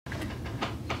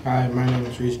Hi, my name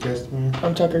is Reese Gestman.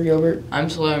 I'm Tucker Gilbert.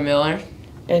 I'm Sawyer Miller.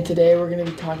 And today we're going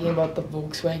to be talking about the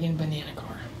Volkswagen banana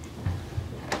car.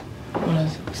 Want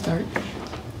to start?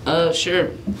 Sure.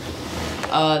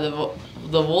 The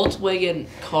Volkswagen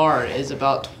car is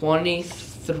about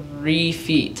 23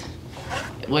 feet,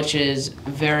 which is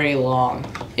very long.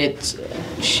 It's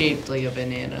shaped like a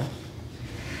banana.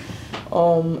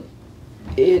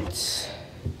 It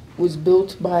was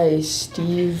built by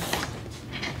Steve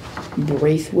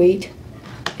Braithwaite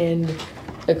and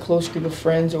a close group of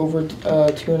friends over a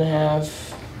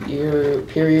 2.5-year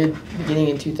period beginning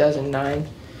in 2009.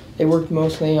 They worked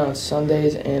mostly on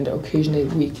Sundays and occasionally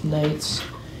weeknights,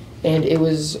 and it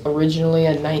was originally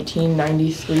a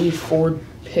 1993 Ford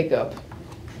pickup,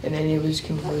 and then it was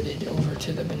converted over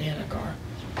to the banana car.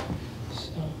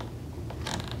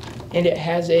 And it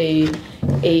has a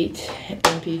 8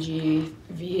 mpg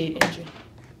V8 engine.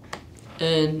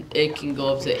 And it can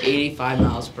go up to 85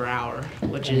 miles per hour,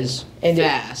 which is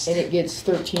fast. And it gets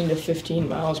 13 to 15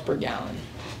 miles per gallon.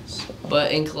 So.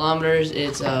 But in kilometers,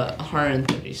 it's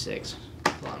 136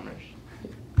 kilometers.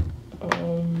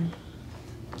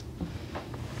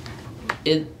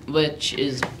 Which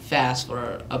is fast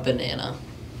for a banana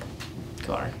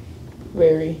car.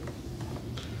 Very.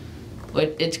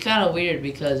 But it's kind of weird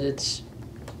because it's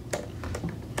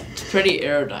pretty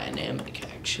aerodynamic,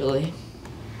 actually.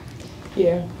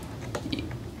 Yeah.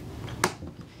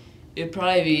 It'd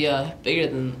probably be bigger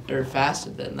than or faster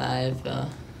than that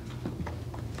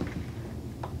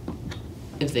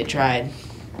if they tried.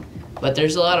 But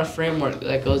there's a lot of framework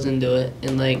that goes into it,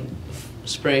 and like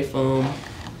spray foam.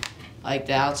 Like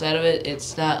the outside of it,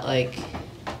 it's not like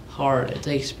hard. It's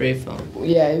like spray foam.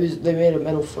 Yeah, they made a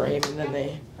metal frame and then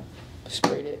they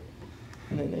sprayed it,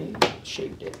 and then they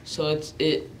shaped it. So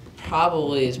it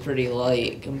probably is pretty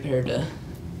light compared to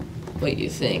what you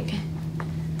think.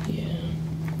 Yeah.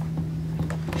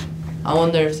 I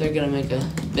wonder if they're gonna make a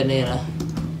banana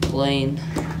plane.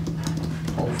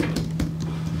 Hopefully.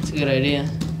 It's a good idea.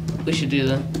 We should do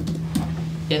that.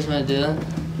 You guys wanna do that?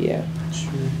 Yeah.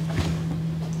 Sure.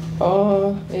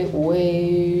 It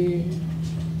weighs.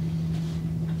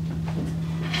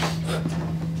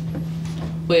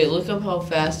 Wait, look up how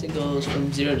fast it goes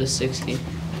from 0 to 60.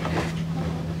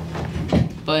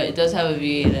 But it does have a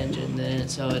V8 engine in it,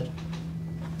 so it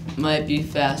might be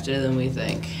faster than we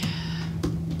think.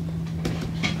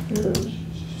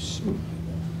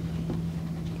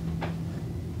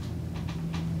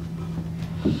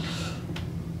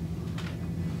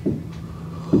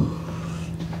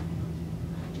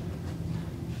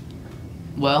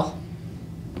 Well,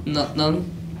 none.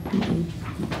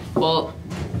 Well,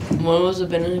 when was the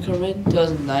banana car made?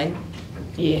 2009?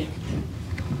 Yeah.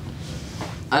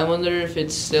 I wonder if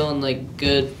it's still in like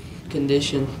good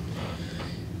condition.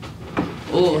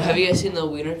 Oh, have you guys seen the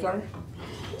wiener car?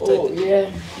 Oh, yeah.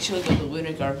 You should look up the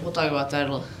wiener car. We'll talk about that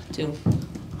too.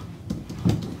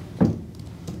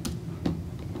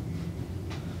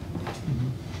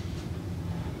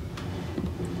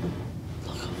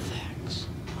 Look up facts.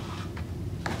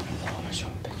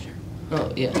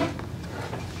 Oh, yeah.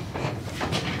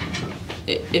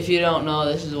 If you don't know,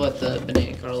 this is what the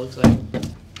banana car looks like.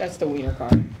 That's the wiener car.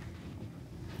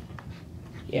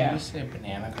 Yeah. Did you say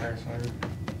banana car, sorry?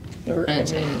 Right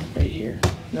here.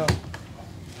 No.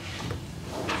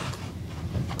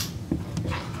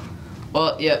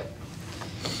 Well, yep.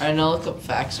 I know. Look up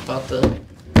facts about the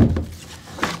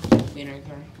wiener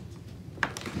car.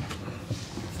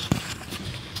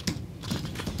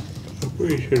 I'm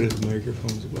pretty sure this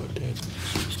microphone's about that.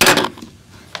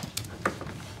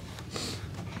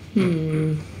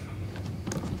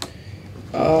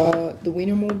 The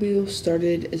Wienermobile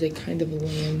started as a kind of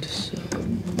land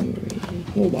submarine.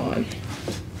 Hold on.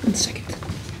 1 second.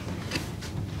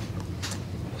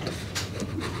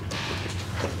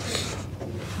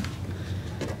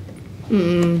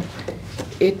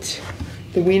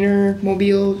 The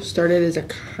Wienermobile started as a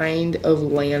kind of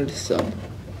land sub.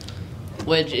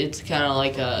 Which it's kind of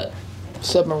like a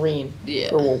Submarine. Yeah.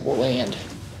 For land.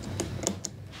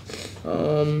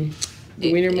 The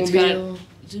Wienermobile.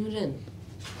 Zoom it in.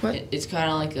 What? It's kind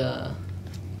of like a.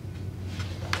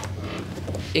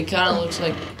 It kind of looks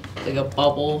like a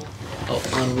bubble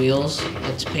on wheels.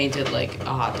 It's painted like a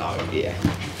hot dog. Yeah.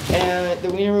 And the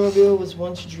Wienermobile was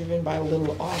once driven by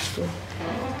Little Oscar.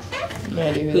 No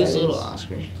idea who Who's that Little is.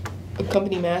 Oscar? A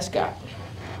company mascot.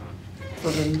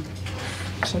 For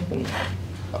something.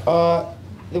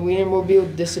 The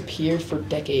Wienermobile disappeared for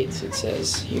decades, it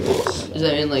says here. Does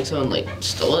that mean like someone like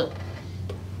stole it?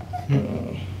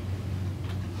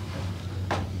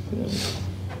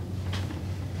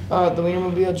 The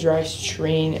Wienermobile drives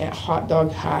train at Hot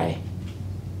Dog High.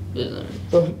 The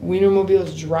The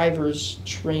Wienermobile's drivers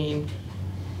train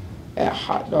at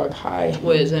Hot Dog High.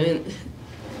 Wait, does that mean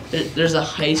there's a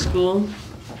high school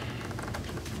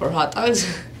for hot dogs?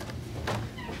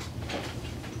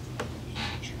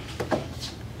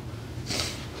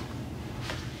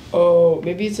 Oh,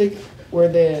 maybe it's like where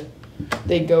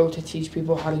they go to teach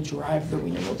people how to drive the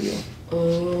Wienermobile.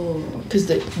 Oh. Because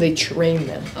they train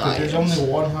them. But there's only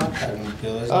one hot dog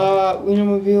mobile, isn't there?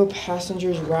 Wienermobile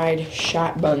passengers ride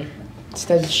shotgun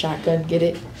instead of shotgun. Get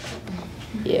it?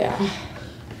 Yeah.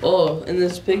 Oh, in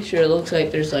this picture, it looks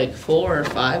like there's like 4 or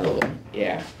 5 of them.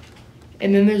 Yeah.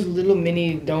 And then there's little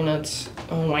mini donuts.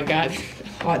 Oh my god.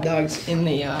 Hot dogs in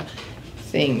the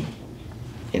thing.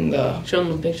 In the. Show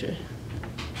them the picture.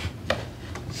 I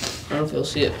don't know if you'll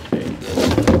see it very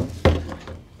good.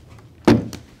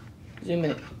 Zoom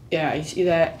in. Yeah, you see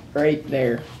that right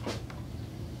there.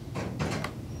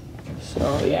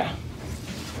 So yeah.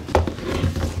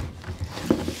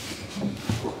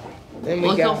 Then we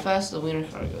Look how got fast the wiener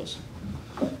car goes.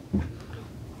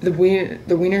 the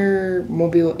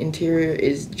Wienermobile interior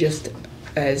is just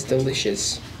as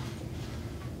delicious.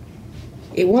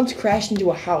 It once crashed into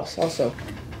a house. Also,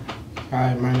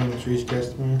 Hi, my name is Reese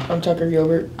Customer. I'm Tucker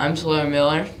Gilbert, I'm Tulare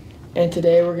Miller. and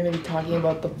today we're going to be talking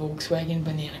about the Volkswagen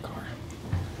banana car.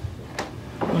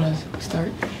 Want to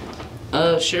start?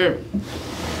 Sure.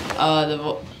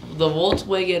 The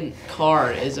Volkswagen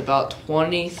car is about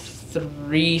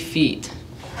 23 feet,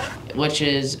 which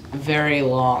is very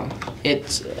long.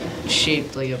 It's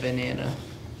shaped like a banana.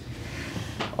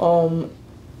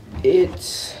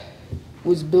 It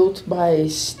was built by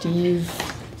Steve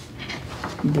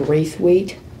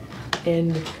Braithwaite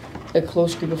and a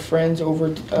close group of friends over a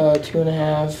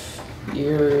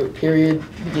 2.5-year period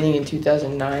beginning in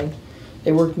 2009.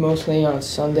 They worked mostly on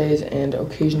Sundays and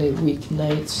occasionally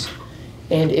weeknights.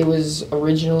 And it was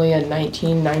originally a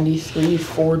 1993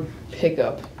 Ford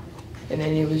pickup. And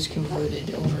then it was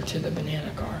converted over to the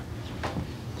banana car.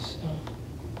 So,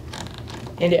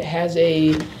 and it has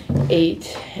a 8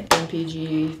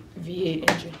 mpg V8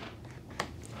 engine.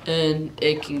 And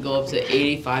it can go up to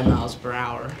 85 miles per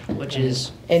hour, which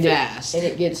is And fast.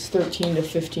 It gets 13 to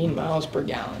 15 miles per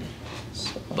gallon.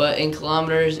 So, But in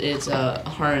kilometers, it's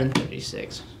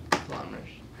 136 kilometers.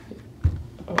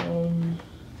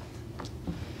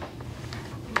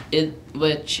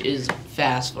 Which is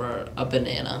fast for a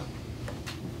banana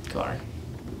car.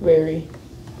 very.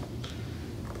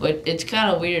 But it's kind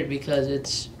of weird because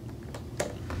it's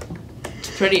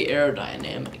pretty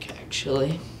aerodynamic,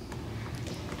 actually.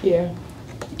 Yeah.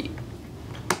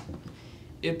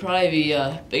 It'd probably be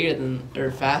bigger than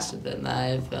or faster than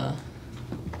that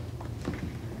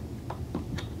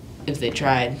if they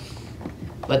tried.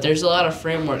 But there's a lot of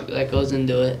framework that goes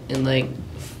into it, and like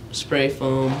spray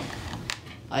foam.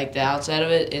 Like the outside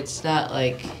of it, it's not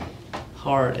like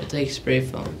hard. It's like spray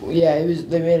foam. Yeah, it was.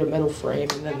 They made a metal frame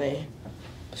and then they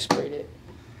sprayed it,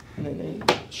 and then they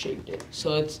shaped it.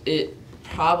 So it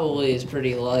probably is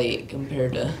pretty light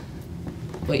compared to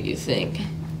what you think.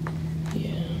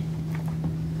 Yeah.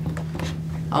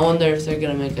 I wonder if they're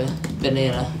gonna make a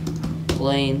banana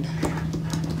plane.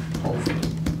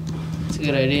 It's a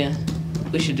good idea.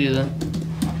 We should do that.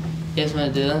 You guys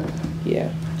wanna do that?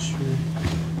 Yeah. Sure.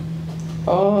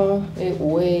 It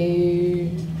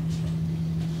weighs.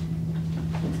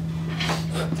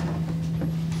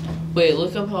 Wait,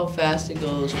 look up how fast it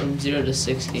goes from 0 to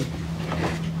 60.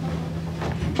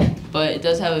 But it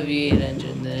does have a V8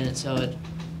 engine in it, so it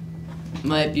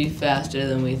might be faster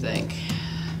than we think.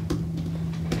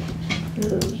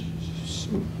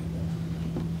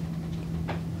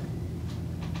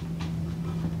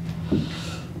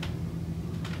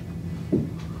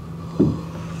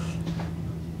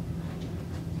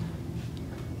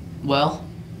 Well,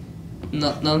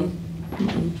 none.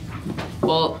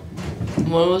 Well,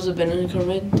 when was the banana car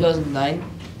made? 2009?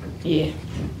 Yeah.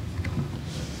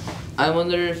 I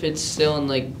wonder if it's still in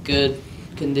like good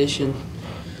condition.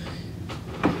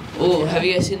 Oh, have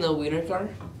you guys seen the wiener car?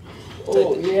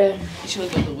 Oh yeah. You should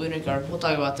look at the wiener car. We'll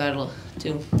talk about that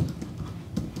too.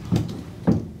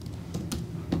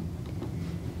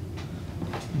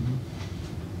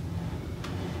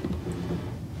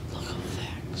 Look up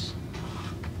facts.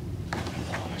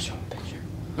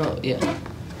 Oh yeah.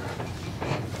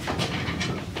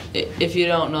 If you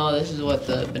don't know, this is what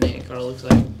the banana car looks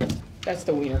like. That's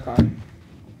the wiener car. Did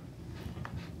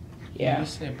Yeah. you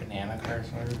say banana car,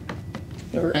 sorry?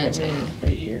 Or, I mean,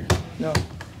 right here. No.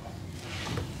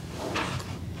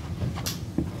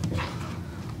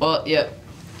 Well, yep.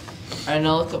 Alright,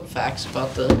 now look up facts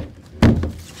about the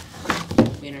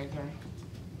wiener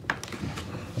car.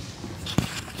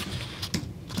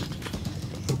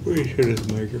 Pretty sure this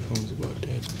microphone's about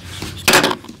dead.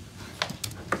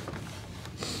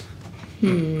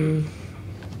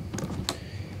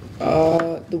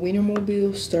 The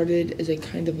Wienermobile started as a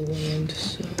kind of land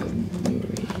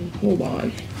submarine. Hold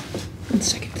on. 1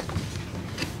 second.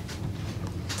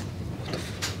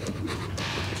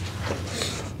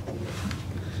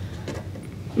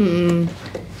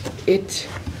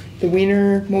 The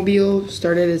Wienermobile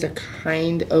started as a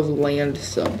kind of land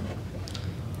sub.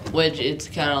 Which it's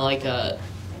kind of like a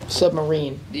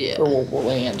Submarine. Yeah. For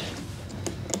land.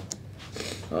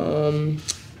 The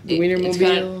it's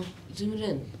Wienermobile. zoom it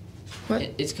in. What?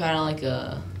 It's kind of like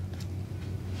a.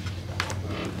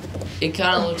 It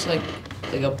kind of looks like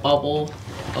a bubble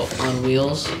on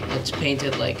wheels that's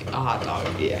painted like a hot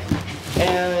dog. Yeah.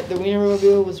 And the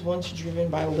Wienermobile was once driven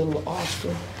by Little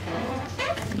Oscar.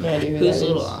 No idea who Who's that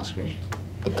Little is. Oscar?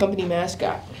 A company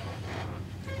mascot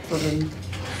for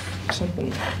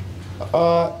something.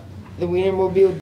 The Wienermobile